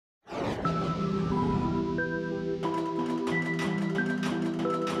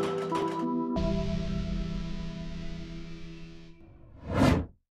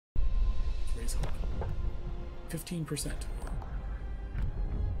15%.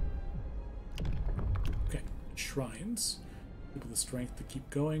 Okay, shrines. Give the strength to keep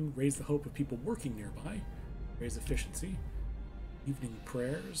going. Raise the hope of people working nearby. Raise efficiency. Evening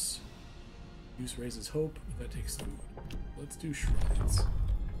prayers. Use raises hope. That takes food. Let's do shrines.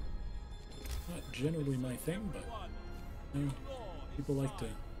 Not generally my thing, but you know, people like to.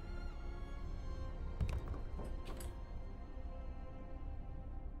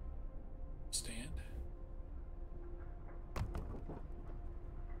 Stand.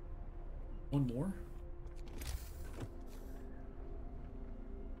 One more.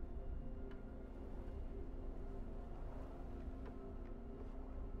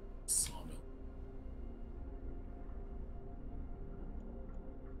 Sawmill.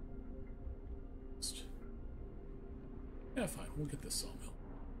 Yeah, fine. We'll get this sawmill.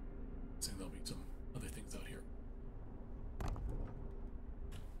 I think there'll be some other things out here.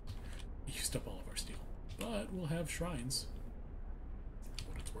 We used up all of our steel, but we'll have shrines. For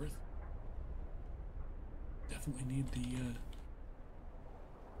what it's worth. Definitely need the.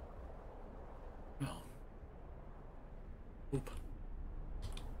 Well. Oop.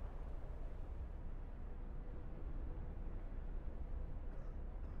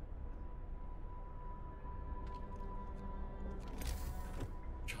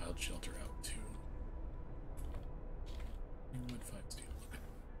 Shelter out too. Wood 5 steel. Okay.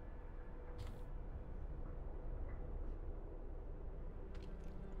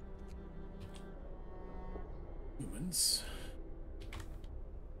 Humans.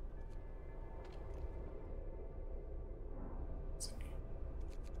 Let's see.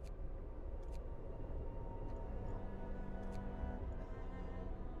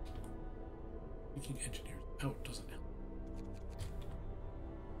 Making engineers out doesn't help.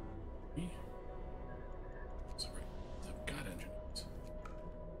 Sorry, I've got engineers.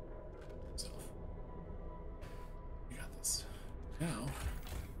 Self. You got this. Now,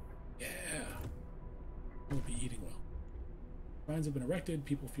 yeah, we'll be eating well. Shrines have been erected.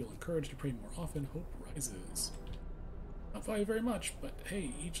 People feel encouraged to pray more often. Hope rises. Not value very much, but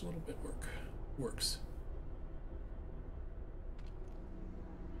hey, each little bit works.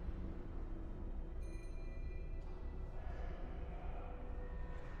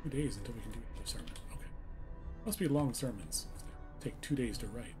 2 days until we can do the sermon. Okay. Must be long sermons. Take 2 days to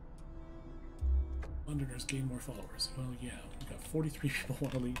write. Londoners gain more followers. Well, yeah. We've got 43 people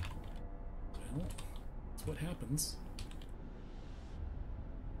want to leave. Well, that's what happens.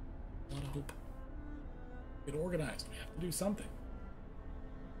 A lot of hope. Get organized. We have to do something.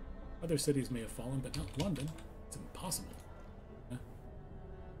 Other cities may have fallen, but not London. It's impossible.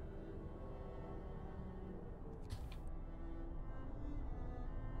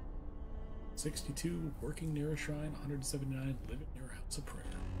 62 working near a shrine, 179 living near a house of prayer.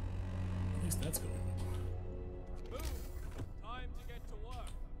 At least that's going on. Move! Time to get to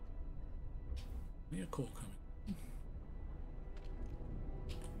work. Yeah, coal coming.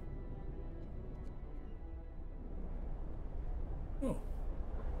 Oh,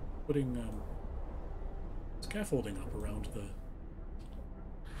 putting scaffolding up around the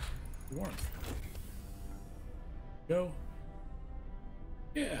warmth. Go.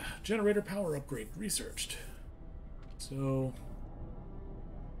 Yeah, generator power upgrade researched. So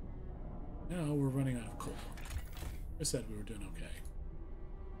now we're running out of coal. I said we were doing okay.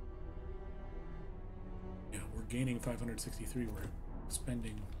 Yeah, we're gaining 563. We're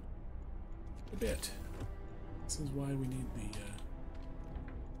spending a bit. This is why we need the.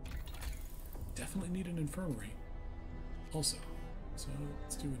 Definitely need an infirmary. Also, so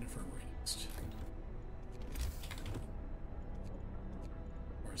let's do an infirmary next.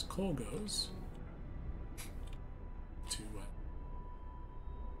 As coal goes, to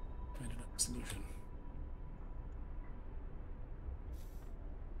find another solution.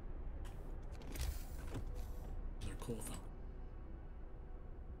 Another coal thump.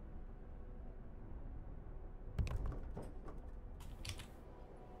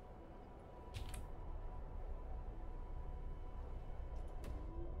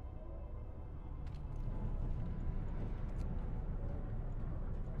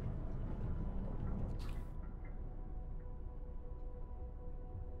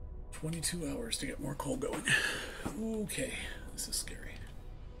 "22 hours to get more coal going." Okay, this is scary.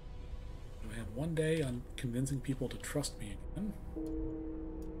 I have 1 day on convincing people to trust me again.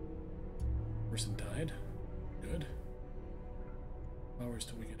 Person died. Good. Hours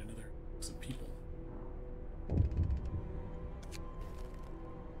till we get another mix of people.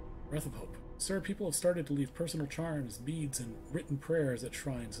 Breath of Hope. Sir, people have started to leave personal charms, beads, and written prayers at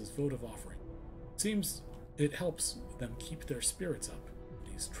shrines as votive offering. Seems it helps them keep their spirits up.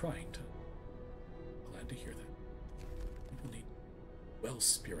 He's trying to. Glad to hear that.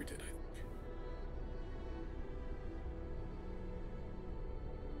 well-spirited, I think.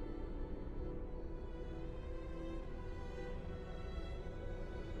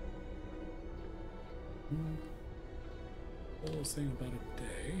 What was saying about a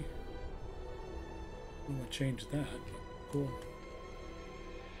day? I'm gonna change that, but cool.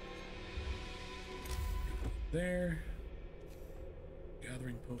 There.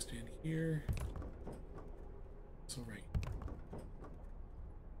 Gathering post in here. So right.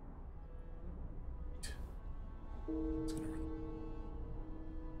 It's gonna run.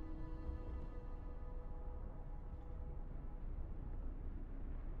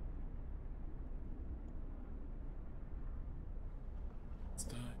 Let's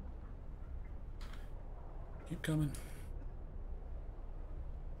die. Keep coming.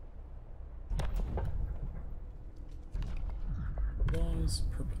 Law's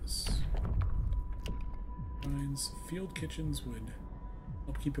purpose. Finds field kitchens would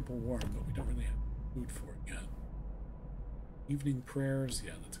help keep people warm, but we don't really have food for it yet. Evening prayers,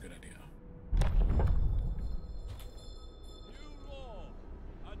 yeah, that's a good idea. New law.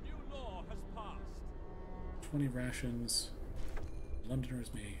 A new law has passed. 20 rations.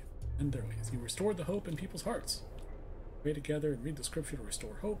 Londoners may end their ways. You restored the hope in people's hearts. Pray together and read the scripture to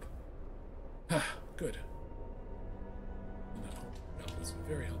restore hope. Ah, good. No, that was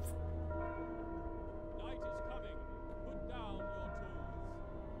very helpful. Night is coming. Put down your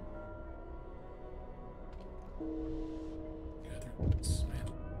tools. Gathering books, man.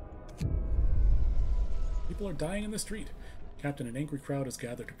 People are dying in the street. Captain, an angry crowd has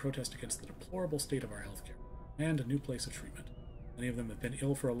gathered to protest against the deplorable state of our healthcare and a new place of treatment. Many of them have been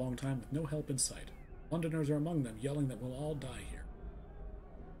ill for a long time with no help in sight. Londoners are among them, yelling that we'll all die here.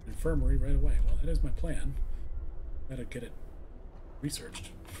 Infirmary right away. Well, that is my plan. Gotta get it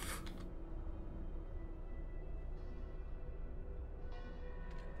researched.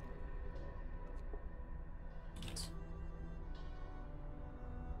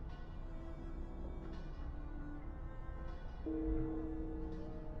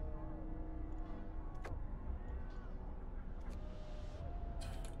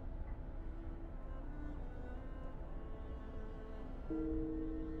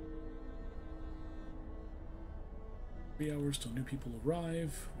 Hours till new people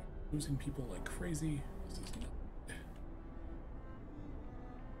arrive. We're losing people like crazy. This is not.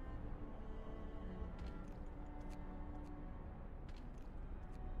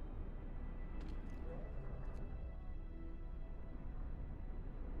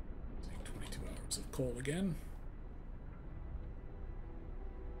 Take 22 hours of coal again.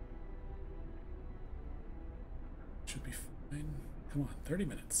 Should be fine. Come on, 30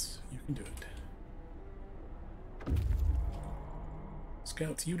 minutes. You can do it.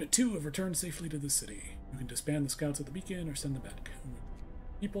 Scouts Unit 2 have returned safely to the city. You can disband the scouts at the beacon or send them back.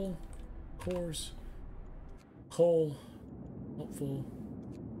 People, cores, coal, helpful.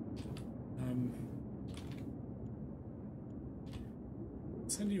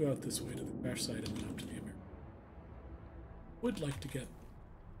 Send you out this way to the crash site and then up to the American. Would like to get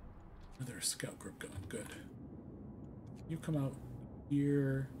another scout group going. Good. You come out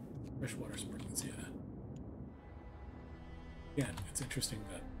here. Freshwater springs, yeah. Again, it's interesting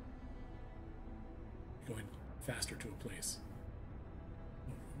that going faster to a place.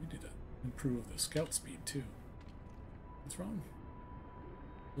 Oh, we did improve the scout speed too. What's wrong?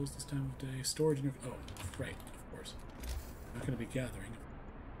 Close this time of day. Storage in your... Oh, right, of course. Not going to be gathering.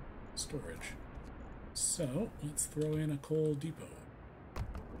 Storage. So, let's throw in a coal depot.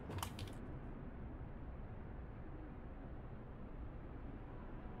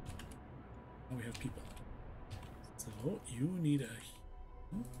 Now we have people. So, you need a...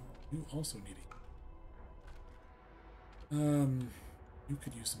 You also need a... You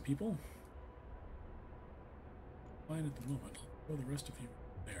could use some people. Fine at the moment. I'll throw the rest of you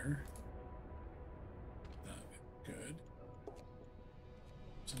there. That would be good.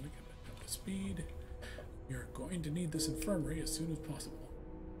 So we get back up to speed. We are going to need this infirmary as soon as possible.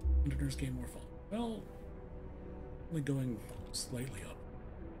 Londoners gain more fun. Well, only going slightly up.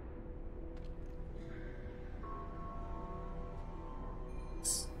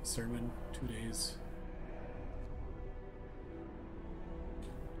 Sermon, 2 days.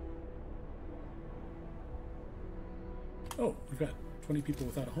 Oh, we've got 20 people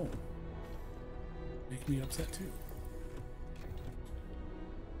without a home. Make me upset too.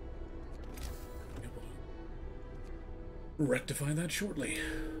 Be able to rectify that shortly.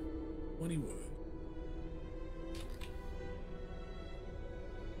 20 wood.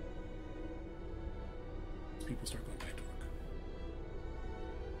 People start going back to work.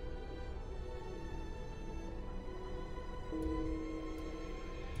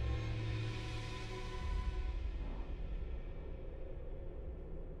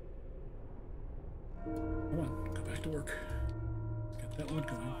 work. Let's get that wood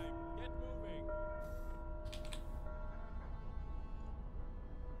going. Get moving.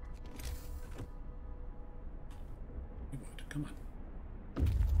 Wood, come on.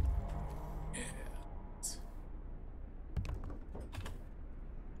 Yeah.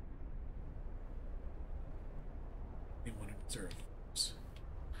 They want to observe.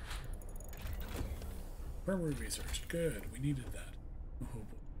 Primary research. Good. We needed that. Oh boy.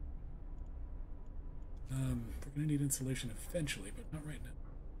 We're going to need insulation eventually, but not right now.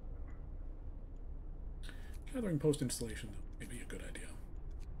 Gathering post-installation, though, may be a good idea.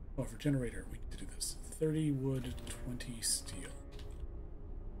 Oh, for generator, we need to do this. 30 wood, 20 steel.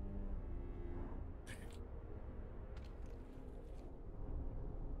 Okay.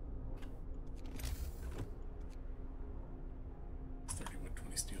 30 wood,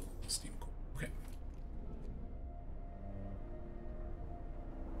 20 steel, steam core. Okay.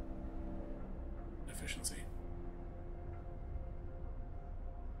 Efficiency.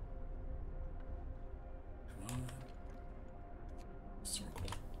 Come on. Circle.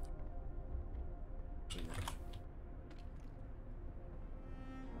 Actually work on it.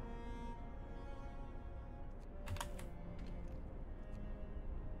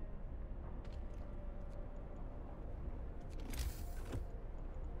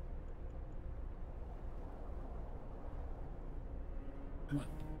 Come on.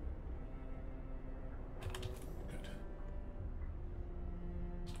 Good.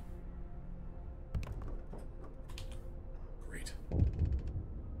 Great.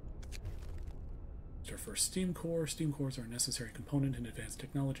 It's our first steam core. Steam cores are a necessary component in advanced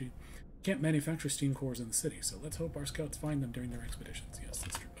technology. Can't manufacture steam cores in the city, so let's hope our scouts find them during their expeditions. Yes,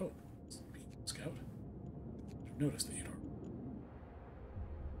 that's true. Oh, scout. I've noticed that you don't.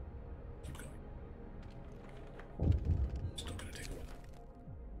 Keep going. Still gonna take a while.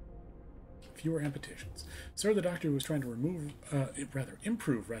 Fewer amputations. Sir, the doctor who was trying to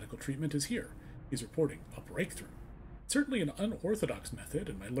improve radical treatment is here. He's reporting a breakthrough. Certainly an unorthodox method,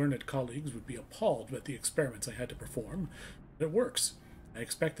 and my learned colleagues would be appalled at the experiments I had to perform. But it works. I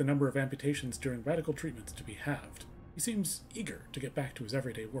expect the number of amputations during radical treatments to be halved. He seems eager to get back to his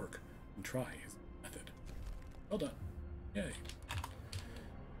everyday work and try his method. Well done. Yay.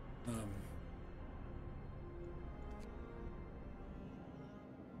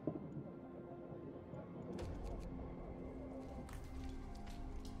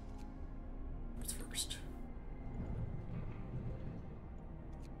 What's first?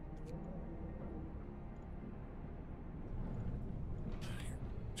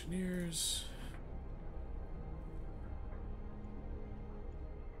 Engineers.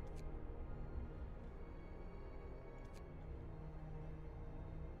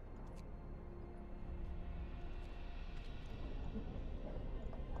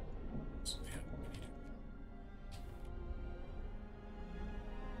 So, yeah, we need it.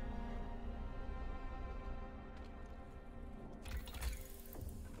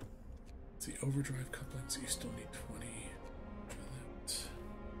 Let's see, overdrive couplings, you still need 20 for that.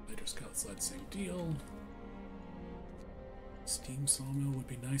 Later scout sled, same deal. Steam sawmill would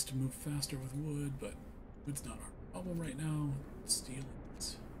be nice to move faster with wood, but wood's not our problem right now. Steel,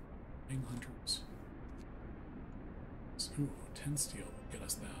 wing hunters. Ooh, 10 steel would get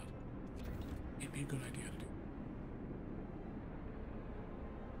us that. It'd be a good idea to do.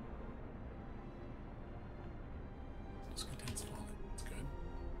 Discontent's falling. That's good.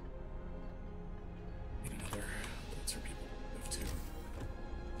 Need another place for people to live too.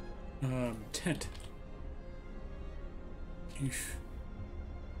 Tent.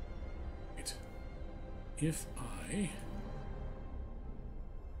 If I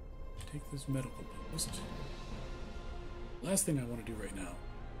take this medical post, last thing I want to do right now,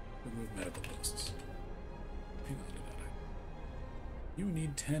 remove medical posts. Hang on to that. You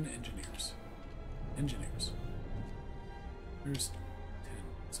need 10 engineers. Engineers. There's 10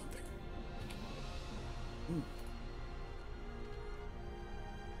 something. Ooh.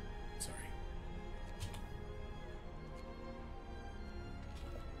 Sorry.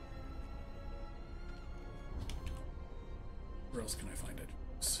 Where else can I find it?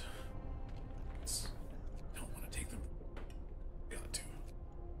 Don't want to take them. Got to.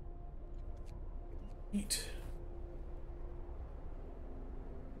 Neat.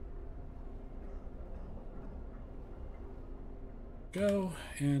 Go,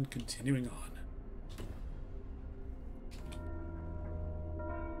 and continuing on.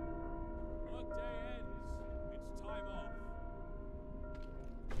 Workday ends. It's time off.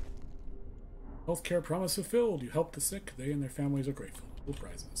 Healthcare promise fulfilled. You help the sick. They and their families are grateful. Full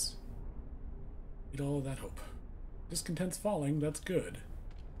prizes. Need all of that hope. Discontent's falling. That's good.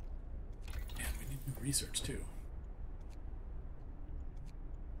 And we need new research too.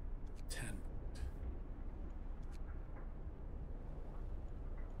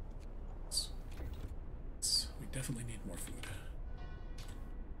 definitely need more food.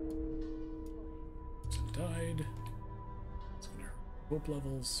 Person died. It's gonna hurt hope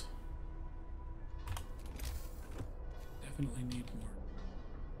levels. Definitely need more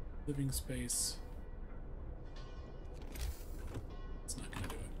living space. It's not gonna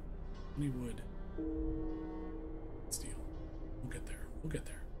do it. Any wood. Steel. We'll get there. We'll get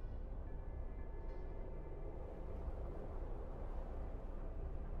there.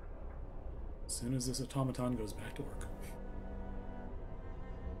 As soon as this automaton goes back to work.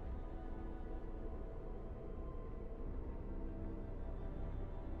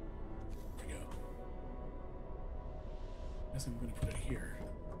 There we go. I guess I'm going to put it here.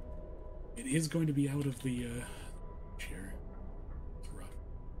 It is going to be out of the chair. It's rough.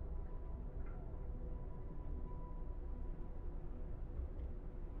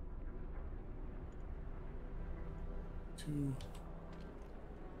 Two.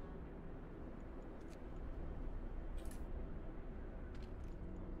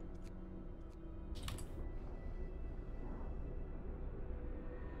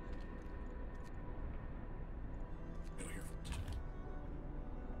 Go here first.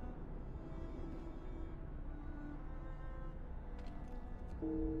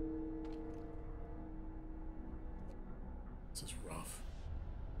 This is rough.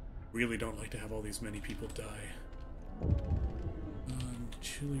 Really don't like to have all these many people die.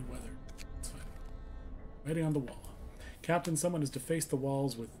 Chilly weather. It's fine. Writing on the wall. Captain, someone has defaced the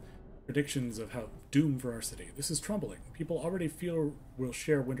walls with predictions of how doom for our city. This is troubling. People already feel we'll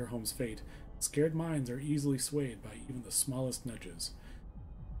share Winterholm's fate. Scared minds are easily swayed by even the smallest nudges.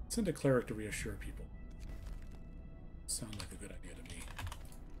 Send a cleric to reassure people. Sound like a good idea to me.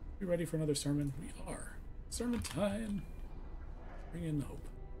 We ready for another sermon? We are. Sermon time. Bring in the hope.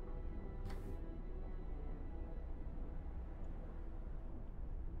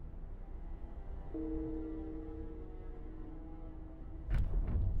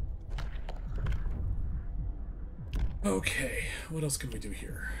 Okay, what else can we do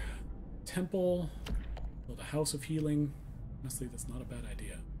here? Temple, build a house of healing. Honestly, that's not a bad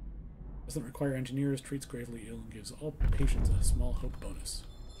idea. Doesn't require engineers, treats gravely ill, and gives all patients a small hope bonus.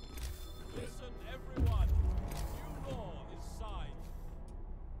 Listen, everyone. New law is signed.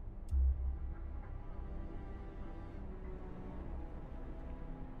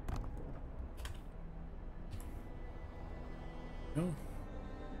 No.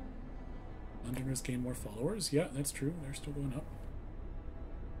 Londoners gain more followers. Yeah, that's true. They're still going up.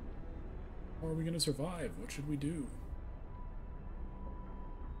 How are we going to survive? What should we do?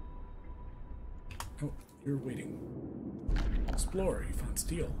 Oh, you're waiting. Explore. You found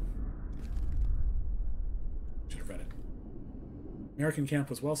steel. Should have read it. American camp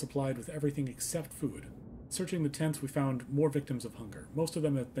was well supplied with everything except food. Searching the tents, we found more victims of hunger. Most of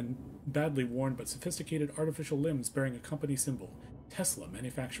them have been badly worn, but sophisticated artificial limbs bearing a company symbol. Tesla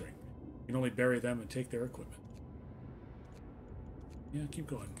Manufacturing. You can only bury them and take their equipment. Yeah, keep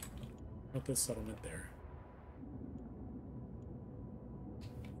going. About this settlement there.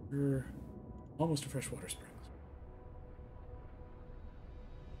 We're almost to Freshwater Springs.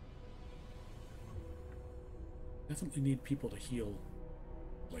 Definitely need people to heal.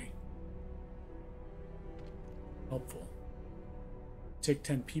 Wait. Helpful. Take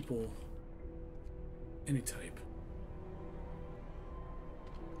 10 people. Any type.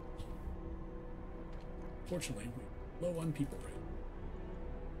 Fortunately, we're low on people right now.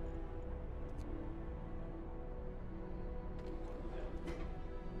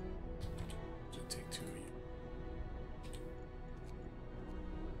 Should take 2 of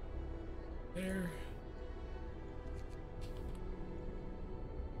you. There.